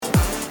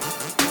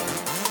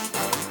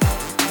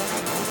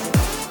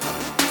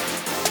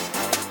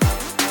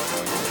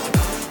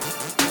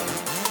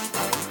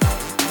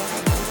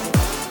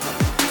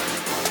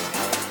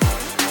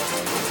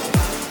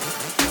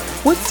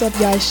What's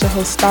up, y'all? It's your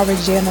host,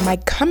 Starra J, on the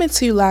mic, coming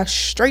to you live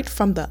straight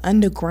from the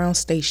underground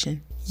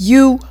station.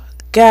 You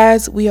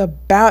guys, we are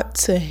about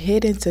to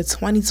hit into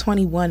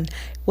 2021.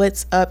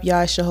 What's up,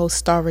 y'all? It's your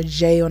host, Starra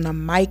J, on the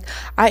mic.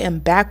 I am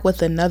back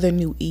with another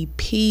new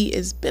EP.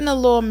 It's been a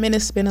little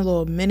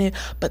minute,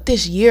 but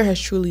this year has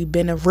truly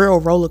been a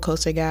real roller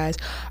coaster, guys.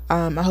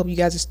 I hope you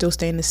guys are still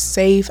staying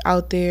safe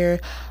out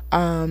there.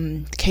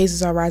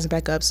 Cases are rising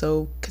back up,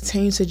 so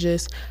continue to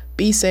just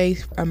be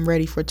safe. I'm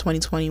ready for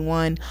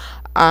 2021.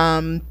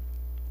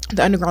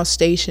 The underground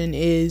station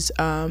is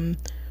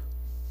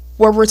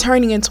we're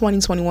returning in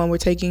 2021. We're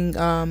taking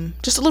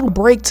just a little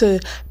break to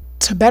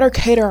better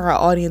cater our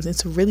audience and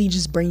to really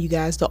just bring you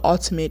guys the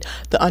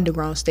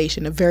underground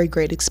station, a very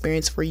great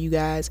experience for you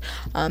guys,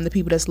 the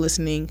people that's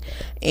listening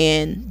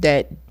and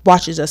that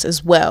watches us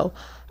as well.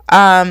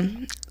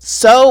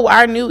 So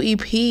our new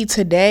EP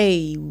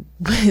today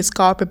is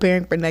called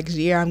Preparing for Next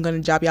Year. I'm going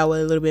to drop y'all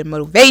with a little bit of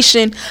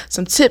motivation,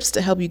 some tips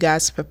to help you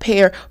guys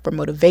prepare for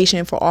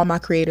motivation for all my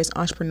creators,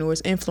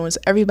 entrepreneurs, influencers,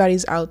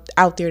 everybody's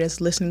out there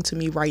that's listening to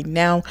me right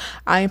now.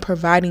 I am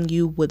providing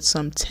you with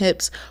some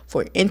tips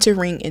for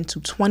entering into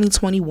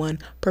 2021,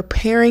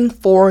 preparing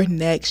for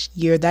next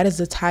year. That is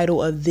the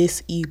title of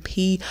this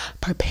EP,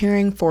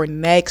 Preparing for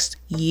Next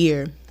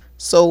Year.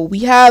 So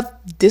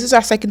this is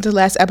our second to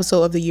last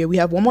episode of the year. We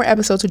have one more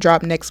episode to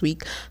drop next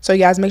week. So you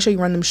guys, make sure you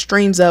run them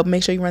streams up.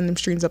 Make sure you run them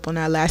streams up on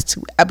our last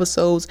two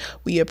episodes.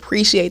 We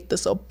appreciate the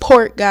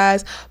support,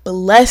 guys. But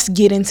let's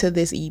get into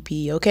this EP,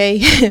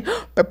 okay?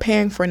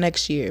 Preparing for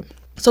next year.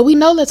 So we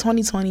know that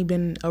 2020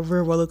 been a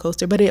real roller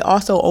coaster, but it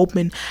also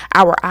opened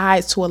our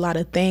eyes to a lot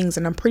of things.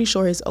 And I'm pretty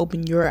sure it's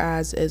opened your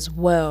eyes as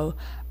well.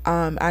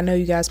 I know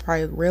you guys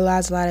probably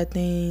realized a lot of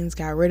things,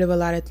 got rid of a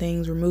lot of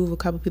things, remove a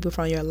couple people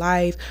from your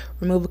life,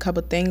 remove a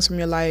couple things from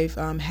your life,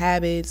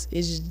 habits.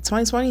 It's just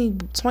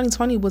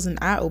 2020 was an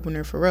eye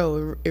opener for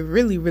real. It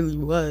really, really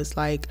was.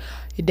 Like,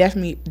 it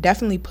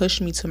definitely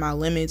pushed me to my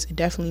limits. It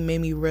definitely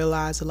made me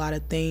realize a lot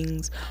of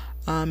things.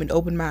 It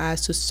opened my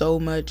eyes to so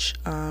much,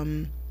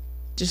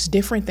 just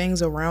different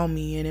things around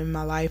me and in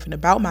my life and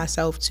about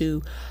myself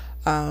too.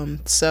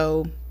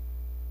 So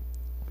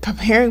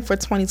preparing for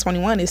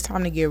 2021, it's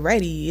time to get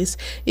ready.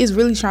 It's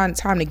really time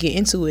to get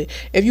into it.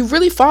 If you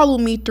really follow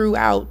me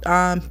throughout,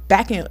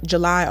 back in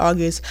July,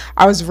 August,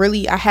 I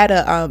had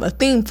a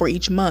theme for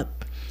each month.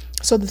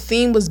 So the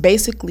theme was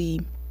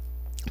basically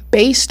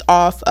based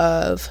off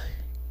of,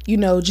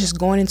 just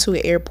going into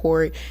an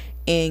airport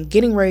and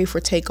getting ready for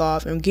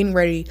takeoff and getting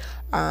ready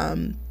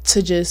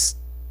to just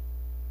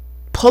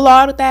pull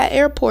out of that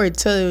airport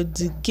to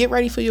get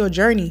ready for your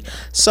journey.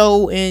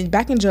 So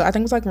back in I think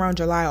it was like around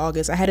July,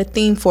 August, I had a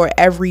theme for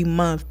every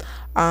month.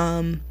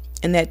 And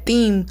that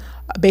theme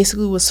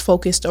basically was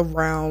focused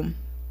around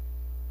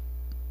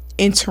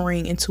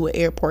entering into an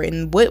airport.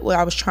 And what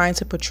I was trying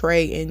to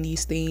portray in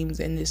these themes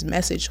and this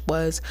message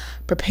was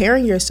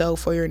preparing yourself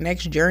for your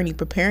next journey,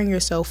 preparing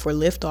yourself for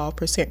liftoff,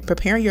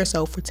 preparing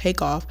yourself for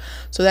takeoff.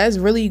 So that's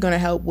really going to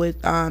help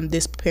with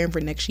this preparing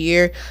for next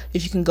year.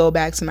 If you can go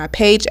back to my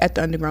page at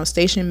the Underground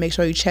Station, make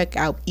sure you check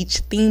out each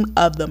theme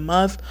of the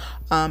month.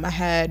 I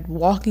had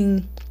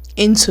walking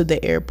into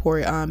the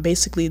airport.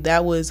 Basically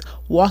that was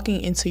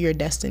walking into your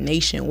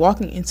destination,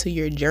 walking into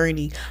your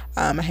journey.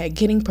 I had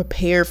getting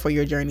prepared for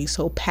your journey,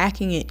 so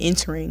packing and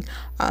entering.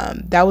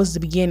 That was the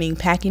beginning.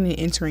 Packing and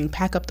entering.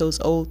 Pack up those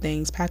old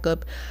things, pack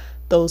up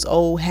those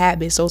old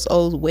habits, those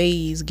old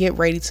ways. Get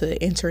ready to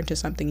enter into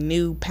something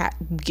new.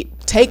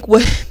 Take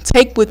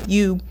with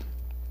you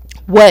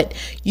what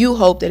you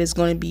hope that is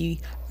going to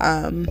be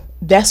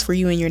best for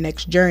you in your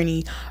next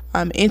journey.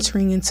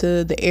 Entering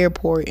into the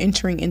airport,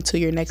 entering into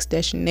your next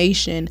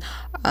destination,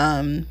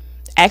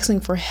 asking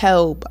for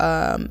help,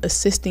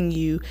 assisting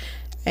you,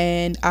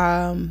 and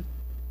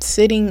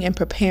sitting and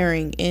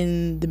preparing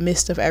in the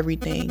midst of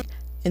everything.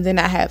 And then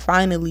I had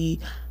finally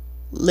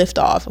lift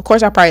off. Of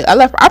course, I probably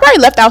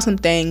left out some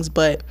things,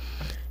 but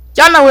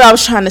y'all know what I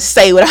was trying to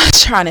say, what I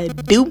was trying to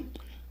do.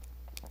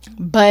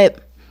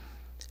 But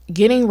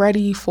getting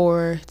ready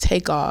for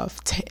takeoff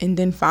and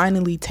then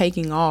finally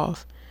taking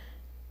off.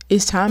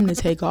 It's time to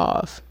take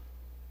off.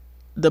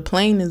 The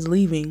plane is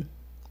leaving.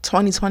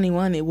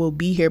 2021, it will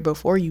be here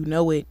before you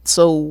know it.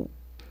 So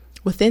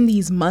within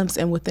these months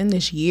and within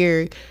this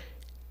year,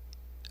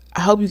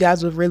 I hope you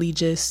guys will really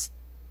just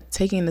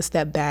taking a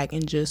step back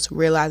and just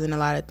realizing a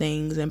lot of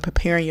things and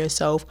preparing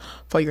yourself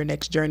for your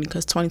next journey,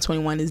 because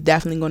 2021 is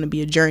definitely going to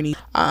be a journey.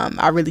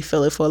 I really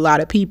feel it for a lot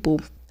of people.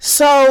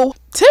 So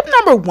tip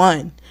number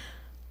 1,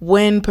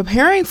 when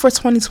preparing for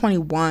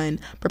 2021,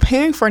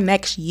 preparing for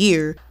next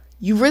year,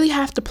 you really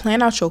have to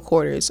plan out your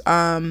quarters.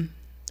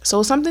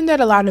 So something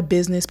that a lot of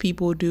business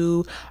people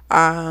do,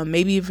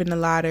 maybe even a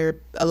lot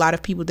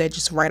of people that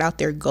just write out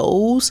their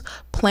goals,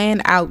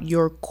 plan out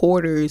your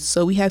quarters.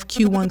 So we have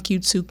Q1,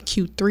 Q2,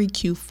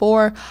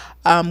 Q3,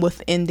 Q4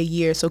 within the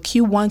year. So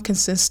Q1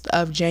 consists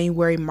of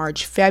January,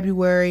 March,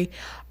 February.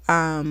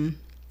 I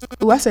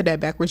said that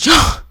backwards,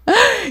 y'all.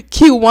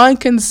 Q1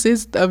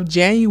 consists of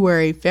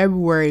January,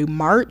 February,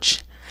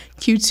 March.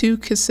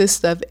 Q2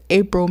 consists of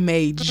April,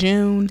 May,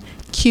 June.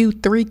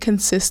 Q3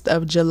 consists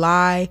of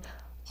July,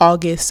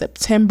 August,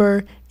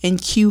 September, and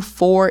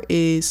Q4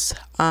 is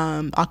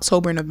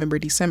October, November,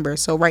 December.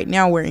 So right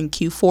now we're in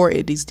Q4.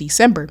 It is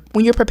December.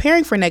 When you're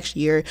preparing for next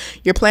year,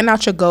 you're planning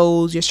out your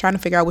goals. You're trying to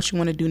figure out what you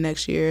want to do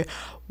next year.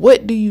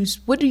 What do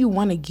you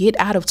want to get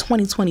out of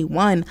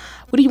 2021?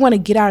 What do you want to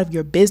get out of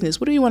your business?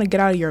 What do you want to get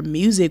out of your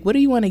music? What do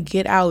you want to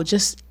get out?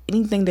 Just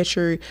anything that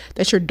you're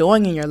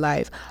doing in your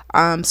life.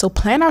 So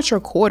plan out your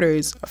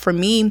quarters. For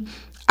me,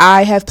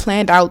 I have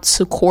planned out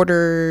to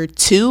quarter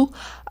 2.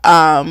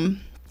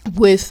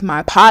 With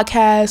my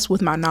podcast,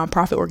 with my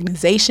nonprofit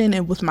organization,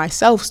 and with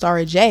myself,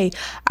 Starra J,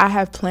 I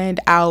have planned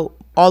out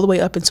all the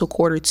way up until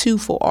quarter 2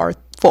 for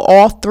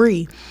all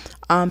 3.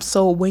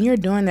 So when you're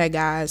doing that,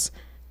 guys,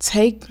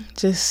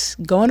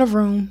 just go in a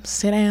room,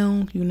 sit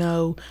down,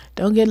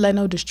 don't let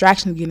no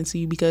distractions get into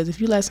you, because if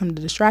you let some of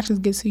the distractions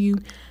get to you,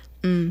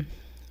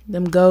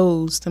 them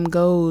goals,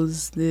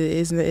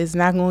 it's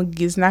not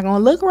gonna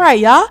look right,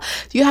 y'all.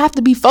 You have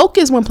to be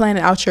focused when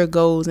planning out your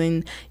goals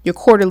and your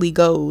quarterly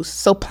goals.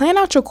 So plan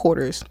out your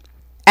quarters.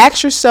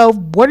 Ask yourself,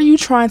 what are you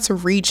trying to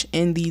reach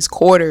in these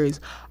quarters?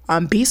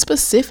 Be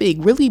specific.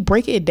 Really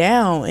break it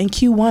down. In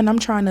Q1, I'm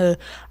trying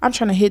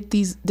to hit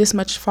this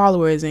much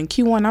followers. In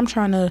Q1, I'm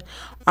trying to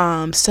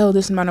sell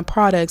this amount of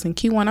products. In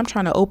Q1, I'm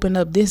trying to open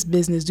up this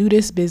business, do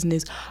this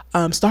business,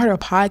 start a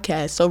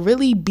podcast. So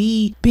really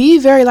be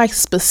very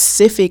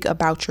specific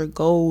about your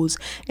goals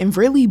and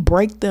really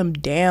break them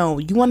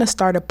down. You want to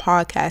start a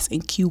podcast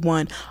in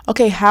Q1.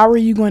 Okay, how are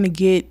you going to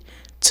get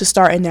to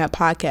start in that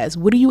podcast?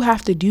 What do you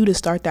have to do to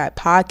start that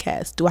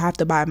podcast? Do I have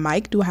to buy a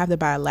mic? Do I have to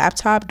buy a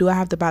laptop? Do I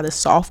have to buy the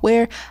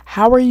software?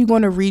 How are you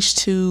going to reach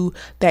to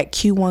that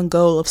Q1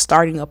 goal of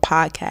starting a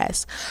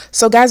podcast?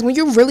 So guys, when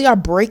you really are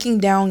breaking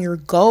down your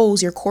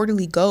goals, your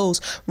quarterly goals,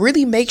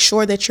 really make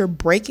sure that you're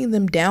breaking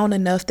them down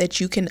enough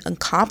that you can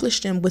accomplish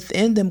them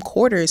within them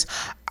quarters.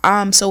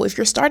 So if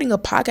you're starting a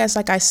podcast,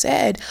 like I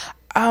said,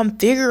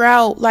 figure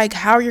out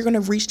how you're going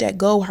to reach that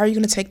goal. How are you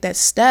going to take that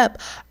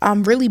step?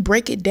 Really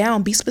break it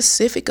down. Be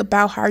specific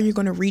about how you're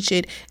going to reach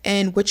it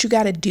and what you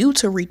got to do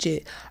to reach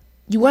it.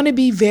 You want to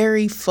be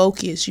very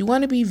focused. You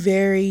want to be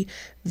very,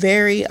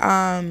 very,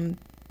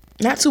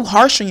 not too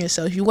harsh on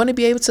yourself. You want to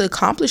be able to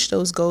accomplish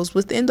those goals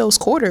within those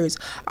quarters.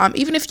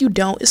 Even if you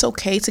don't, it's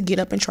okay to get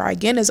up and try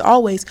again as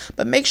always,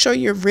 but make sure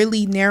you're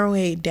really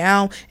narrowing it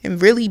down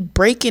and really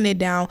breaking it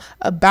down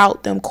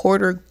about them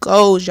quarter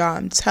goals, y'all.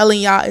 I'm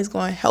telling y'all, it's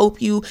going to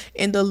help you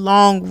in the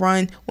long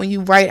run when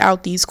you write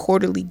out these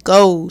quarterly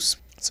goals.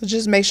 So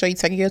just make sure you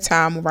take your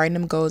time writing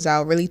them goals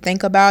out. Really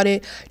think about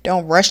it.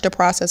 Don't rush the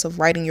process of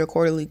writing your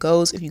quarterly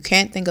goals. If you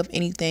can't think of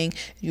anything,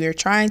 if you're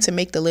trying to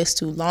make the list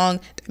too long,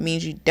 that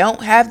means you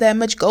don't have that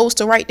much goals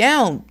to write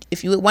down.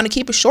 If you want to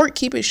keep it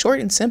short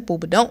and simple,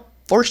 but don't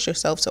force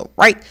yourself to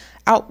write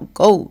out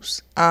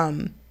goals.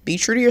 Be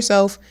true to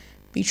yourself.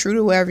 Be true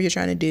to whatever you're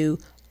trying to do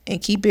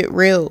and keep it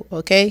real,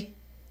 okay?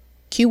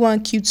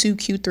 Q1, Q2,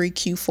 Q3,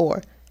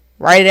 Q4.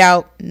 Write it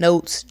out,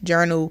 notes,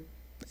 journal,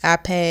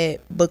 iPad,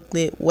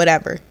 booklet,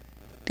 whatever.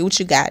 Do what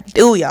you got.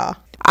 Do, y'all.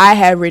 I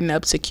had written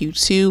up to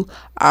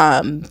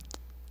Q2.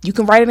 You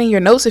can write it in your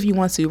notes if you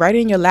want to. Write it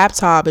in your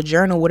laptop, a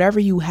journal, whatever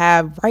you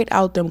have. Write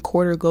out them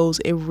quarter goals.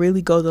 It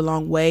really goes a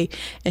long way.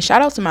 And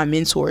shout out to my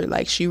mentor.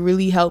 She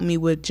really helped me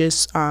with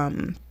just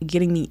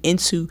getting me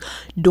into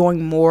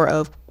doing more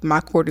of my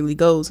quarterly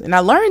goals. And I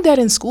learned that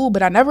in school,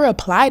 but I never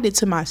applied it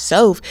to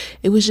myself.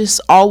 It was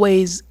just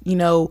always, I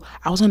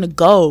was on the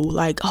go,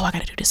 I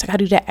gotta do this, I gotta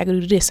do that, I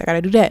gotta do this, I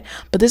gotta do that.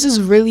 But this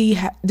really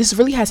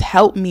has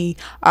helped me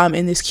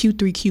in this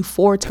Q3,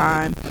 Q4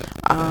 time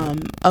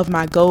of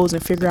my goals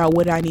and figure out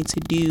what I need to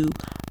do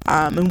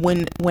and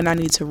when I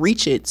need to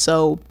reach it.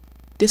 So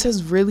this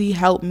has really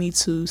helped me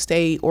to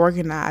stay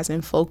organized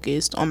and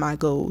focused on my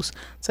goals.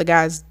 So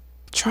guys,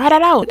 try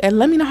that out and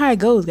let me know how it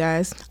goes,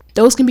 guys.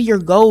 Those can be your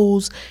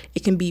goals.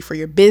 It can be for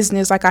your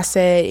business, like I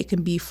said. It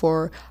can be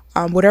for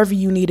whatever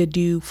you need to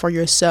do for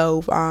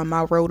yourself.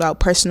 I wrote out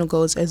personal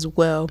goals as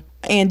well.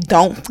 And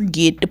don't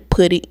forget to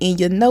put it in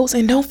your notes,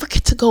 and don't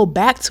forget to go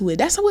back to it.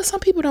 That's what some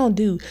people don't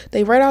do.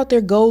 They write out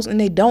their goals and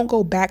they don't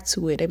go back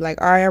to it. They be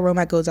like, all right, I wrote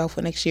my goals out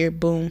for next year.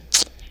 Boom.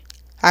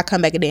 I'll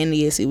come back at the end of the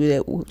year,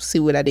 see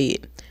what I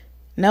did.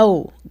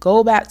 No,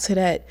 go back to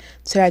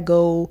that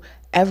goal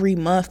every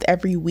month,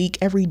 every week,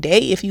 every day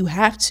if you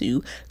have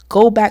to.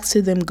 Go back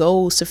to them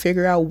goals to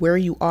figure out where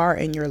you are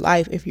in your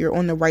life, if you're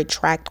on the right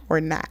track or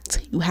not.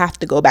 You have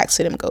to go back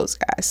to them goals,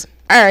 guys.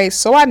 All right,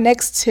 so our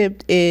next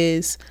tip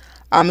is,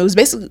 it was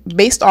basically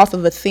based off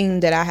of a theme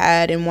that I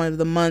had in one of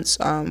the months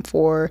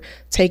for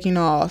taking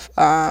off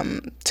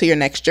to your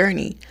next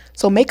journey.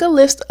 So make a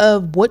list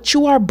of what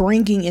you are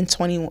bringing in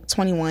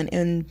 2021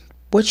 and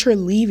what you're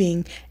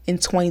leaving in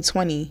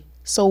 2020.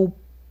 So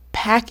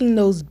packing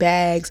those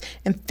bags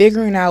and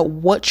figuring out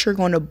what you're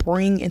going to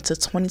bring into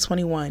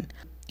 2021.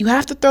 You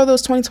have to throw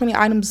those 2020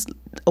 items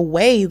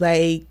away,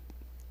 them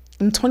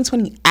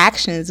 2020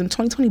 actions, them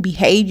 2020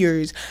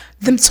 behaviors,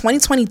 them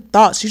 2020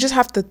 thoughts. You just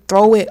have to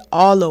throw it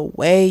all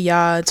away,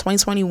 y'all.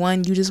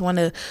 2021, you want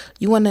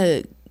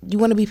to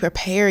be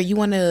prepared. You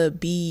want to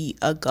be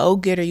a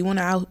go-getter. You want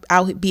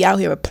to be out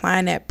here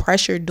applying that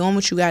pressure, doing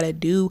what you got to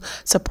do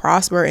to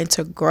prosper and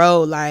to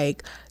grow.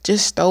 Like,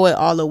 just throw it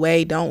all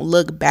away. Don't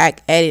look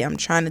back at it. I'm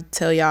trying to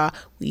tell y'all,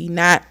 we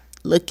not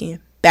looking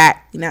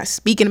back. We not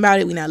speaking about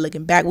it. We not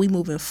looking back. We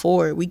moving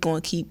forward. We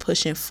going to keep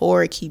pushing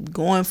forward, keep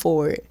going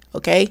forward.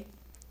 Okay?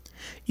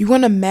 You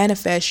want to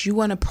manifest, you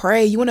want to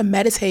pray, you want to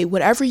meditate,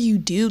 whatever you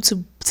do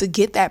to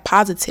get that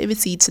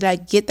positivity,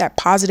 get that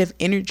positive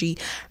energy.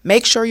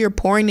 Make sure you're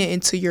pouring it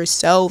into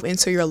yourself,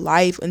 into your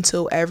life,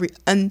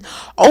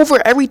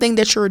 over everything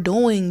that you're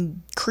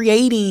doing,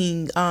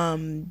 creating,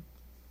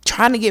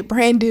 trying to get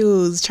brand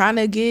deals, trying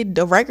to get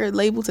the record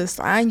label to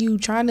sign you,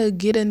 trying to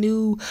get a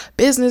new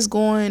business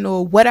going,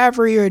 or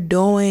whatever you're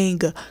doing.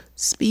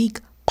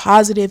 Speak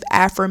positive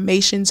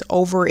affirmations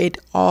over it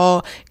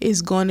all.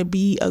 Is going to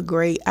be a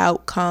great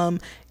outcome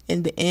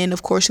in the end.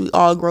 Of course, we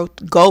all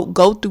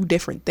go through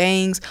different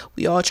things.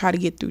 We all try to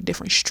get through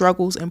different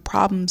struggles and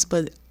problems,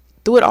 but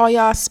through it all,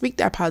 y'all, speak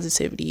that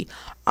positivity.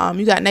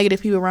 You got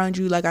negative people around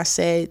you, like I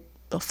said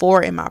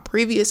before in my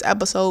previous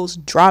episodes,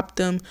 drop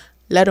them,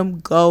 let them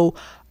go.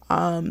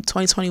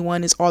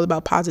 2021 is all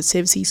about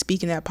positivity,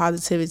 speaking that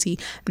positivity,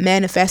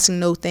 manifesting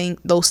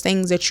those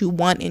things that you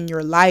want in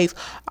your life.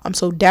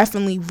 So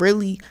definitely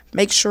really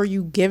make sure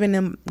you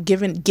giving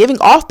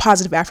off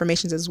positive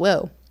affirmations as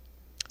well.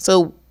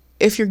 So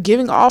if you're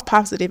giving off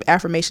positive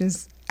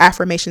affirmations,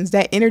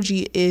 that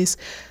energy is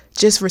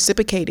just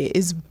reciprocated,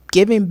 is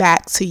giving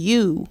back to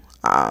you.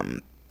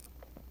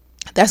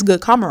 That's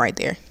good karma right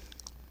there.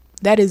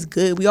 That is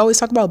good. We always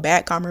talk about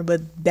bad karma,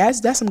 but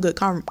that's some good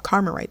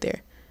karma right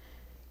there.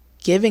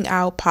 Giving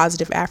out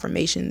positive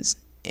affirmations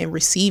and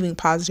receiving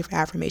positive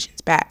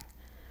affirmations back,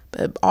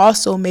 but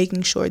also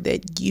making sure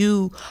that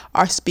you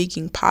are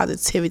speaking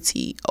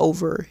positivity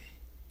over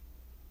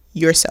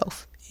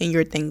yourself and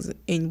your things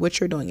and what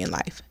you're doing in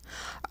life.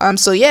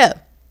 So yeah,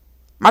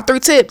 my 3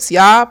 tips,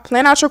 y'all.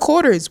 Plan out your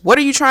quarters. What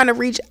are you trying to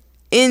reach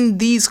in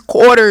these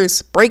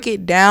quarters? Break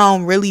it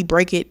down, really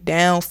break it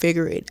down,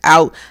 figure it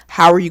out.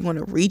 How are you going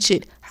to reach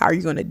it? How are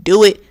you going to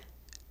do it?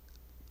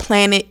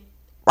 Plan it.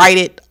 Write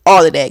it,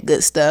 all of that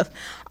good stuff.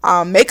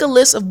 Make a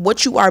list of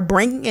what you are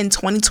bringing in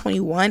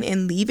 2021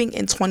 and leaving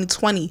in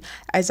 2020.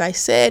 As I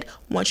said,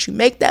 once you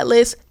make that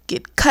list,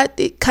 cut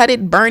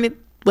it, burn it,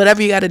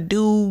 whatever you got to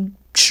do,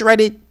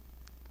 shred it.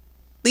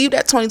 Leave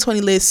that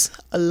 2020 list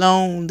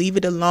alone. Leave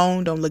it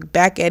alone. Don't look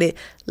back at it.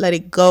 Let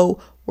it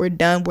go. We're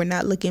done. We're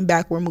not looking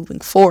back. We're moving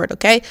forward.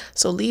 Okay?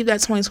 So leave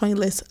that 2020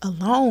 list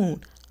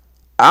alone.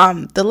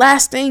 The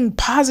last thing,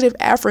 positive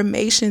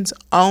affirmations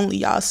only,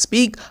 y'all.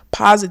 Speak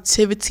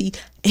positivity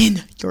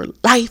in your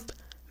life.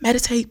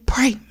 Meditate,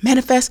 pray,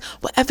 manifest,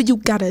 whatever you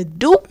gotta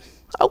do.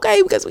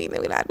 Okay, because we're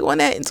not doing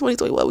that in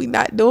 2021. We're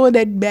not doing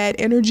that bad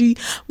energy.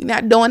 We're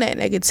not doing that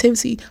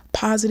negativity.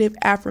 Positive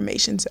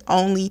affirmations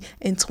only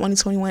in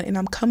 2021. And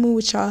I'm coming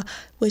with y'all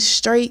with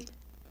straight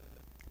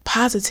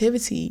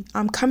positivity.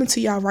 I'm coming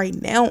to y'all right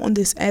now on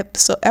this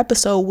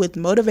episode with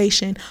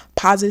motivation,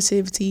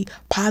 positivity,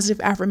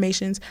 positive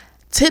affirmations,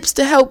 tips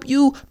to help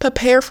you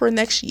prepare for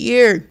next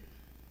year.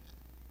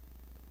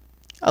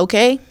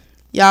 Okay,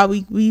 y'all,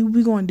 we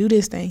gonna do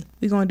this thing.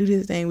 We gonna do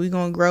this thing. We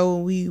gonna grow.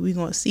 We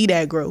gonna see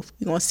that growth.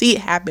 We gonna see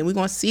it happen. We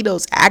gonna see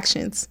those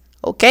actions.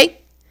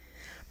 Okay.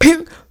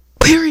 Period.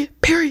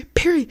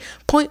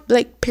 Point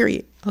blank.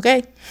 Period.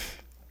 Okay.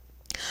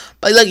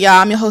 But look, y'all,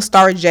 I'm your host,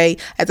 Starra J.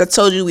 As I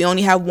told you, we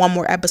only have one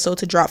more episode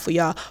to drop for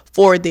y'all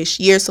for this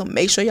year. So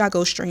make sure y'all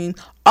go stream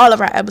all of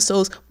our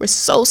episodes. We're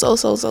so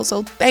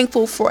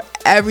thankful for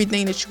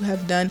everything that you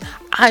have done.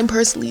 I'm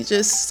personally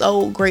just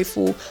so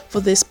grateful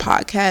for this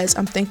podcast.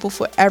 I'm thankful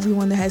for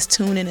everyone that has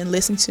tuned in and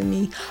listened to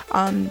me.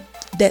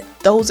 That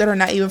those that are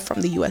not even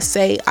from the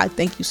USA, I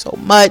thank you so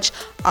much.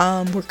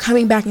 We're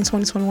coming back in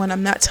 2021.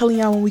 I'm not telling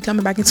y'all when we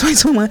coming back in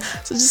 2021.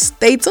 So just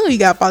stay tuned. You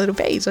gotta follow the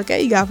page,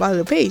 okay? You gotta follow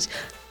the page.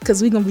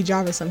 Because we're going to be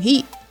dropping some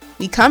heat.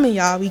 We coming,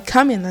 y'all. We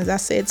coming. As I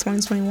said,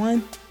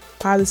 2021,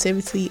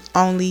 positivity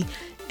only.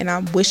 And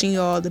I'm wishing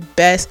y'all the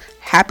best.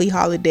 Happy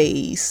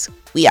holidays.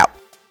 We out.